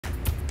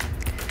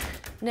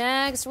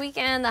Next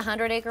weekend, the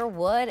 100-acre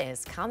wood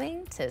is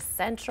coming to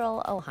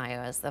Central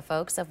Ohio as the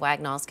folks of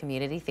Wagnalls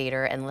Community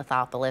Theater in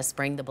Lithopolis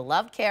bring the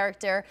beloved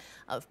character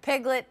of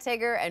Piglet,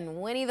 Tigger,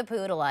 and Winnie the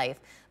Pooh to life.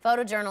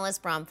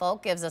 Photojournalist Brom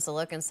Folk gives us a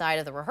look inside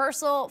of the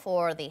rehearsal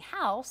for the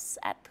house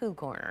at Pooh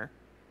Corner.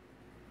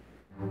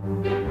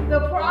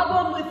 The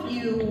problem with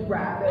you,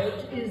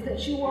 Rabbit, is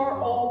that you are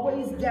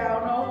always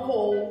down a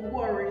hole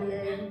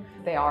worrying.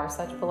 They are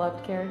such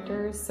beloved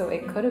characters, so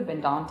it could have been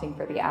daunting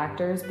for the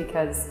actors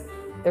because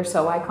they're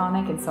so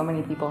iconic and so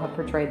many people have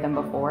portrayed them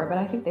before, but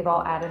I think they've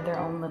all added their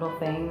own little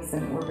things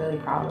and we're really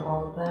proud of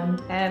all of them.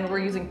 And we're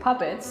using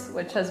puppets,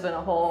 which has been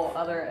a whole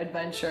other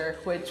adventure,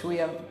 which we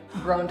have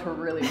grown to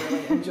really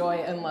enjoy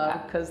and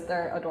love because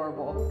they're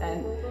adorable.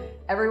 And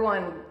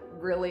everyone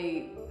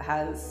really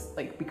has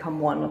become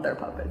one with their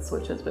puppets,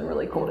 which has been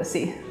really cool to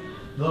see.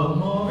 The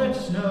more it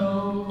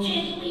snows,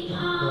 the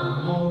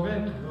more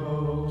it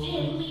goes,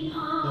 the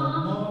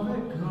more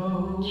it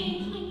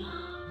goes.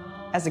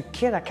 As a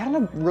kid, I kind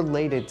of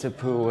related to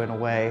Pooh in a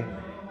way.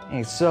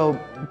 And so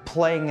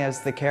playing as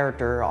the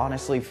character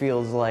honestly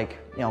feels like,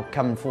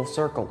 coming full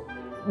circle.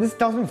 This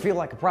doesn't feel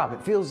like a prop,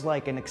 it feels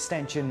like an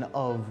extension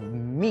of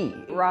me.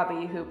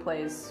 Robbie, who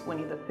plays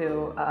Winnie the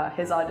Pooh,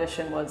 his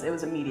audition was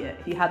immediate.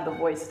 He had the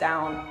voice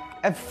down.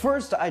 At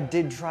first, I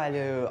did try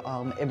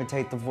to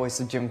imitate the voice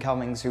of Jim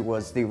Cummings, who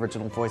was the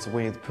original voice of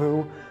Winnie the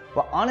Pooh.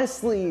 But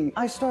honestly,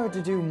 I started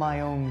to do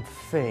my own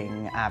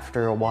thing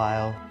after a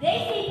while.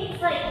 They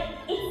say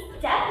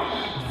it's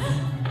definite.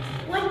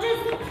 What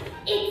does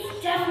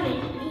it's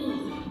definite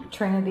mean?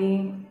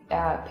 Trinity,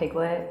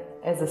 Piglet,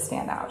 is a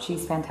standout.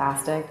 She's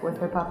fantastic with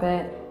her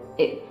puppet.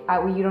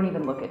 You don't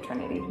even look at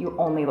Trinity, you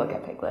only look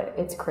at Piglet.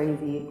 It's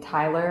crazy.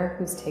 Tyler,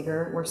 who's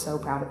Tigger, we're so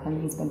proud of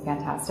him. He's been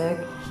fantastic.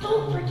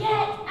 Don't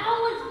forget,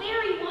 Owl is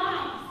very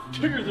wise.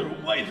 Tigger's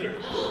a wiser.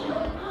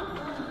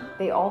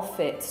 They all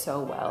fit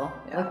so well.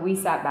 Yeah. We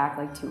sat back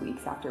 2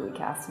 weeks after we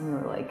cast and we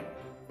were like,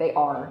 they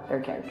are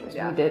their characters.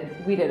 Yeah.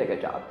 We did a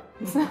good job.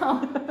 So.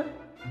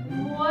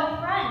 What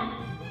friend?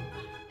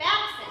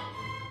 Baxton.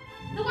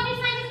 The one who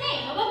signed his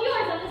name above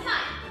yours on the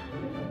sign.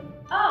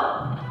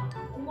 Oh.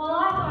 Well,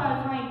 I thought I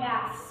was coming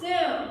back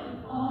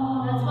soon.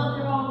 Oh, that's what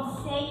they're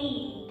all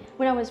saying.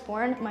 When I was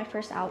born, my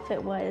first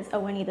outfit was a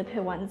Winnie the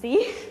Pooh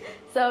onesie.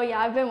 So yeah,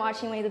 I've been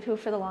watching Winnie the Pooh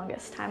for the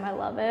longest time. I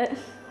love it.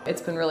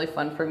 It's been really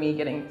fun for me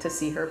getting to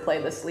see her play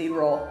this lead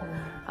role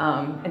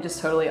and just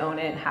totally own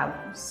it and have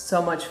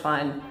so much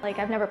fun.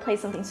 I've never played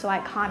something so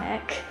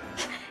iconic.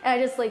 And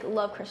I just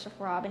love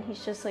Christopher Robin.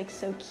 He's just so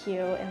cute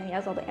and he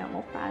has all the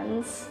animal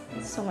friends.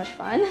 It's so much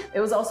fun.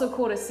 It was also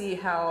cool to see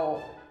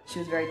how she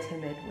was very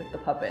timid with the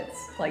puppets,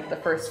 the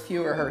first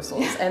few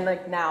rehearsals. And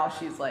now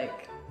she's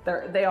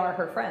they are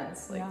her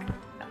friends. Yeah.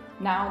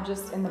 Now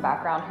just in the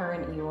background, her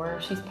and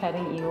Eeyore, she's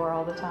petting Eeyore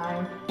all the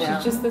time. Yeah.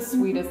 She's just the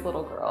sweetest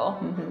little girl.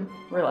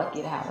 We're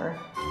lucky to have her.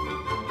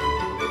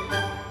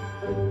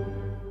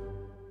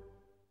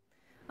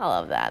 I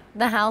love that.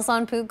 The House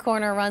on Pooh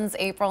Corner runs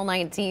April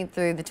 19th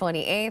through the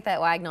 28th at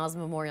Wagnalls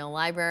Memorial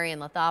Library in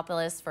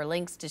Lithopolis. For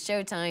links to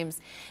showtimes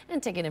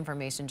and ticket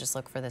information, just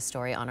look for this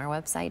story on our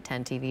website,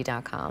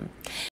 10tv.com.